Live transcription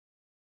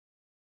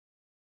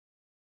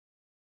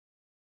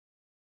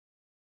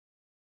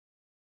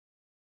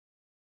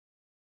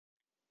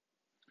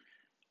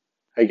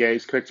Hi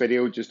guys, quick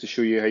video just to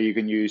show you how you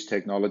can use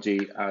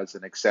technology as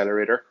an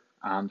accelerator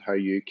and how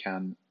you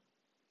can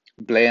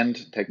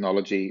blend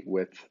technology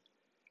with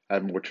a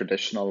more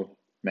traditional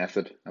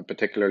method, and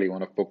particularly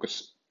want to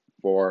focus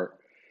for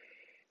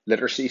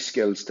literacy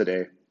skills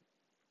today.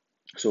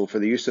 So for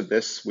the use of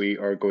this, we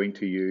are going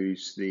to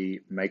use the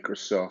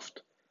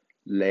Microsoft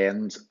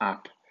Lens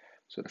app.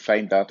 So to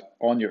find that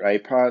on your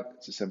iPad,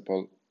 it's a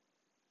simple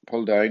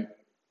pull down,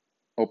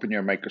 open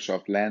your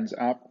Microsoft Lens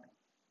app,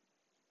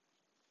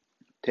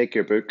 take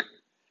your book,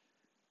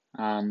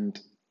 and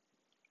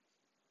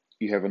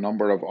you have a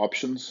number of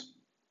options.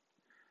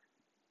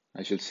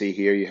 As you'll see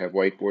here, you have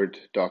whiteboard,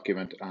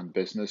 document, and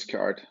business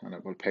card, and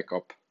it will pick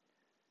up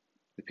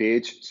the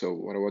page. So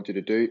what I want you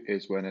to do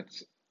is, when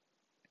it's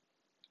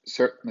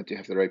certain that you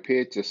have the right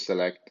page, just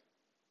select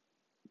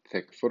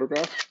take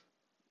photograph.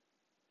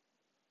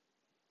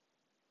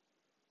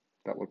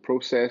 That will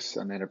process,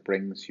 and then it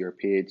brings your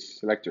page.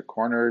 Select your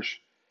corners,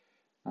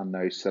 and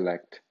now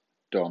select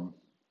done.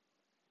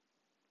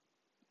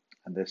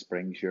 And this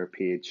brings your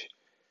page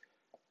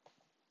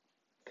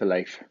to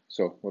life.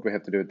 So what we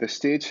have to do at this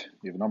stage,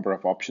 you have a number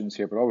of options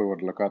here, but all we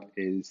want to look at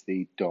is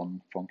the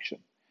done function.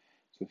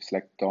 So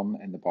select done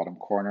in the bottom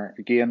corner.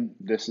 Again,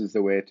 this is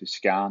the way to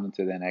scan and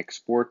to then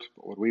export,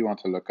 but what we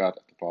want to look at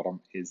the bottom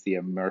is the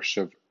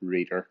Immersive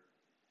Reader.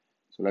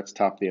 So let's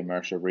tap the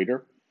Immersive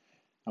Reader.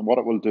 And what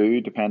it will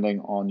do, depending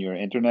on your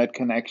internet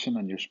connection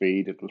and your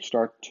speed, it will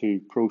start to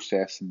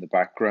process in the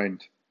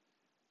background.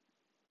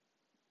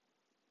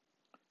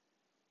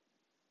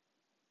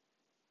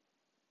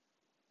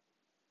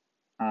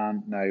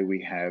 And now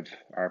we have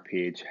our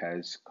page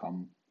has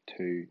come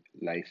to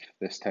life.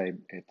 This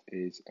time it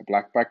is a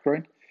black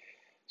background.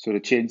 So to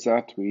change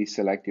that, we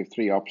select your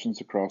three options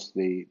across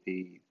the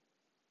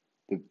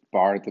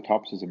bar at the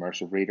top. Says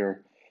Immersive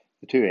Reader,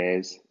 the two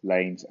A's,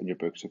 lines, and your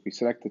book. So if we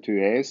select the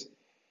two A's,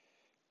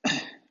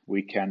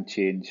 we can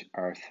change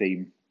our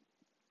theme,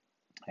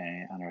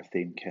 and our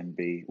theme can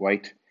be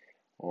white,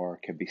 or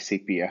can be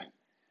sepia,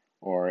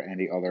 or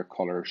any other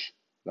colors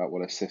that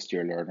will assist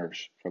your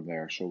learners from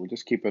there. So we'll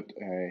just keep it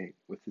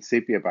with the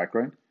sepia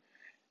background.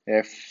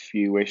 If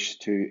you wish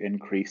to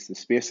increase the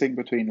spacing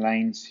between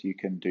lines, you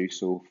can do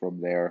so from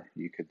there.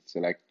 You could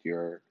select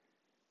your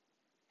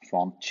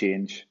font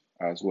change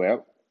as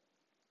well.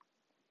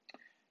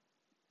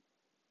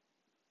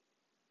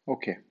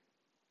 Okay,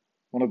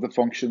 one of the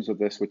functions of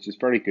this, which is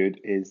very good,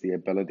 is the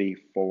ability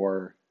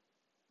for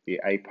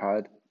the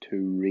iPad to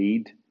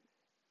read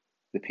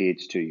the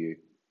page to you.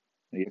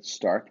 Let's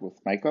start with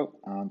Michael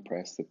and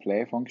press the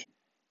play function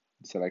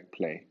and select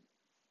play.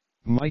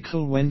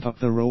 Michael went up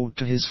the road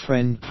to his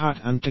friend Pat,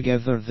 and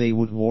together they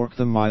would walk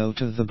the mile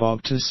to the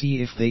bog to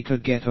see if they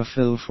could get a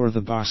fill for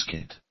the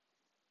basket.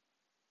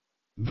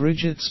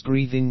 Bridget's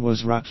breathing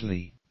was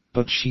rattly,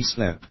 but she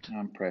slept.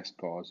 And press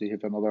pause. You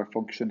have another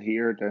function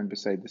here down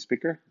beside the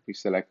speaker. If we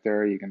select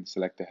there, you can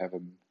select to have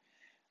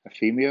a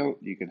female.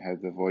 You can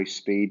have the voice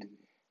speed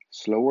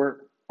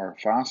slower or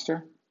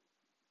faster.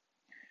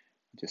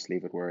 Just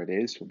leave it where it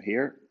is from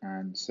here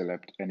and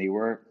select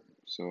anywhere.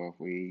 So if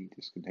we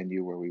just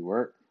continue where we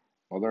were,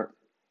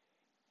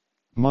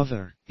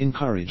 Mother,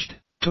 encouraged,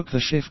 took the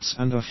shifts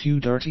and a few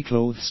dirty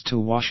clothes to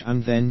wash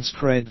and then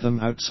spread them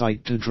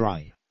outside to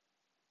dry.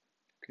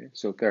 Okay,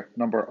 so there are a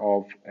number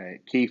of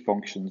key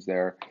functions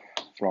there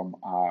from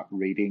a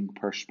reading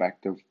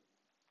perspective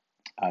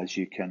as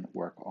you can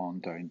work on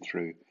down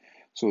through.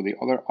 So the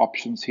other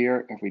options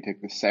here, if we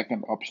take the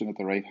second option at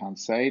the right hand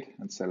side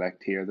and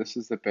select here, this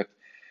is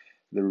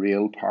the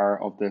real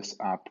power of this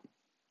app.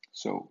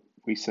 So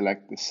if we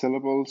select the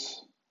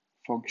syllables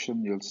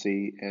function, you'll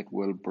see it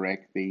will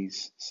break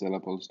these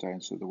syllables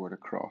down. So the word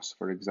across,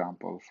 for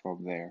example,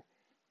 from there.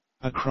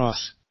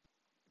 Across.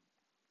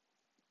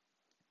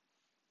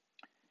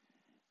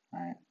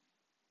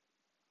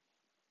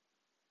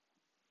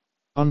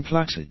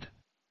 Unplatted.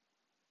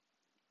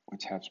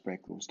 Which helps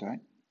break those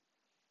down.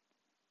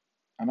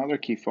 Another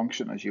key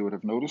function, as you would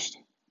have noticed,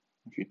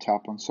 if you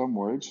tap on some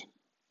words,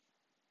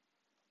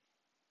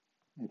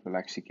 it will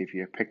actually give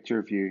you a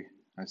picture view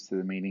as to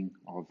the meaning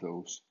of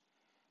those.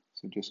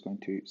 So I'm just going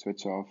to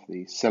switch off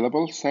the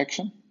syllable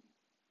section,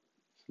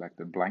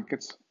 selecting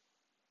blankets,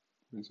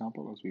 for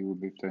example, as we will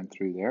move down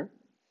through there.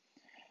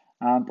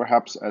 And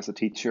perhaps as a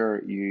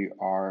teacher, you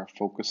are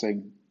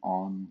focusing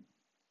on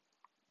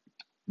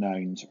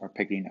nouns or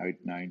picking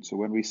out nouns. So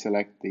when we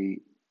select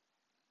the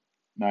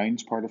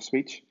nouns part of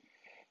speech,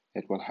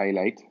 it will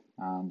highlight,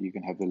 and you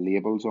can have the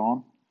labels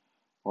on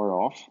or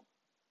off.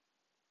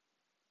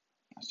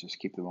 Let's just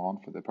keep them on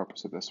for the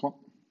purpose of this one.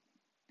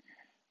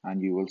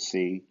 And you will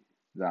see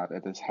that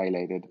it has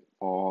highlighted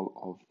all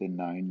of the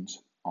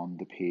nouns on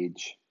the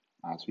page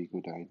as we go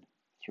down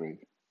through.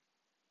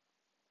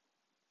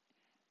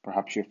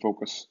 Perhaps your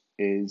focus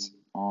is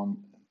on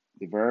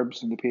the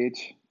verbs on the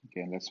page.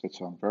 Again, let's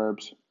switch on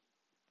verbs.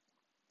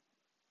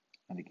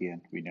 And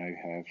again, we now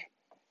have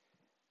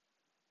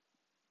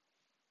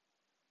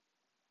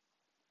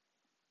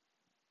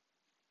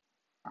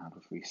and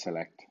if we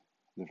select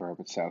the verb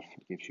itself,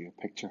 it gives you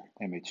a picture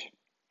image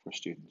for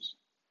students.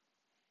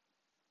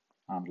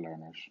 and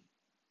learners.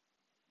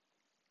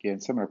 Again,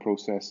 similar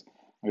process.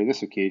 On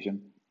this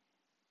occasion,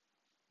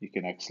 you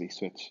can actually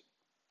switch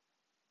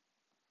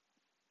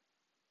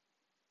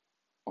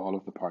all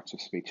of the parts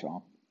of speech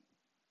on.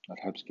 That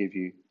helps give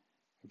you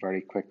a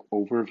very quick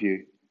overview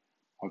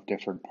of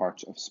different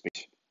parts of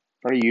speech.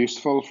 Very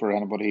useful for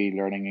anybody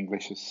learning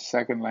English as a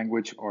second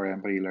language or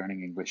anybody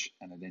learning English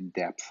in an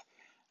in-depth.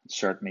 It's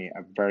certainly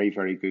a very,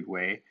 very good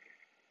way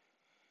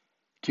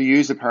to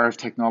use the power of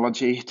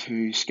technology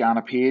to scan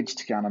a page,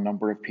 scan a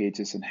number of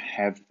pages, and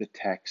have the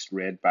text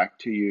read back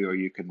to you, or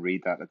you can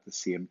read that at the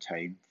same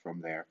time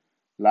from there.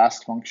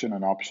 Last function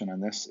and option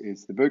in this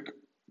is the book.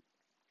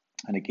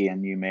 And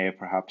again, you may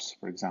perhaps,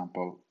 for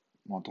example,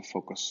 want to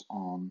focus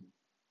on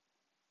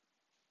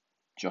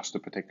just a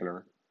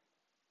particular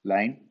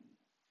line,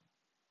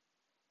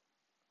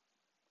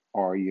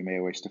 or you may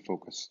wish to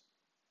focus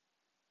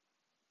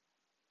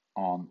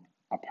on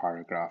a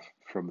paragraph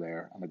from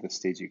there. And at this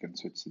stage, you can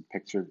switch the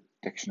picture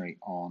dictionary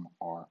on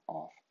or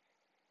off.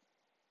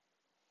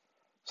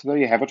 So there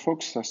you have it,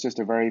 folks. That's just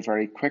a very,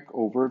 very quick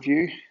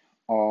overview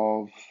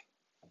of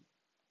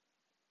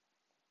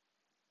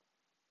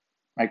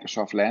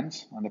Microsoft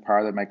Lens and the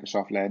power that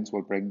Microsoft Lens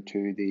will bring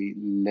to the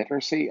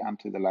literacy and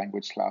to the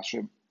language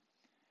classroom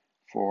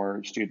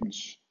for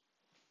students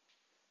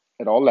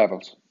at all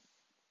levels,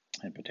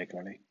 in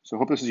particularly. So I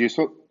hope this is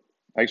useful.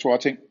 Thanks for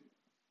watching.